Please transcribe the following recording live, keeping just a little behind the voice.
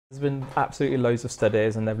There's been absolutely loads of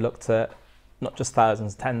studies, and they've looked at not just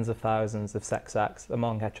thousands, tens of thousands of sex acts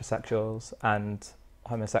among heterosexuals and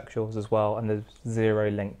homosexuals as well, and there's zero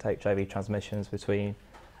link to HIV transmissions between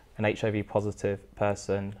an HIV positive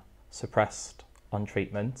person suppressed on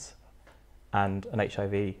treatment and an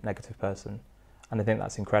HIV negative person. And I think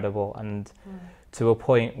that's incredible, and to a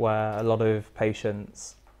point where a lot of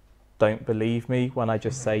patients don't believe me when I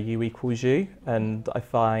just say U equals U. And I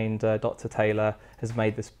find Dr. Taylor has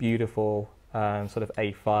made this beautiful sort of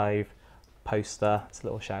A5 poster, it's a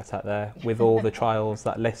little shout out there, with all the trials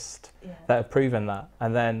that list that have proven that.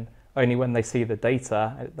 And then only when they see the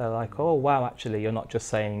data, they're like, oh wow, actually you're not just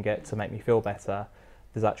saying it to make me feel better,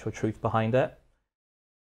 there's actual truth behind it.